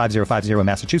 1-800-327-5050 in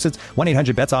Massachusetts.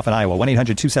 1-800-BETS-OFF in Iowa.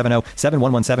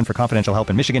 1-800-270-7117 for confidential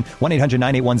help in Michigan.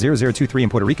 1-800-981-0023 in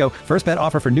Puerto Rico. First bet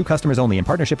offer for new customers only in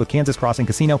partnership with Kansas Crossing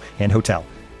Casino and Hotel.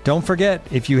 Don't forget,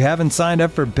 if you haven't signed up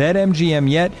for BetMGM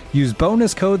yet, use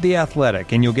bonus code The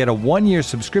Athletic, and you'll get a 1-year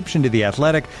subscription to The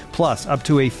Athletic, plus up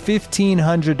to a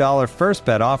 $1,500 first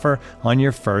bet offer on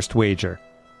your first wager.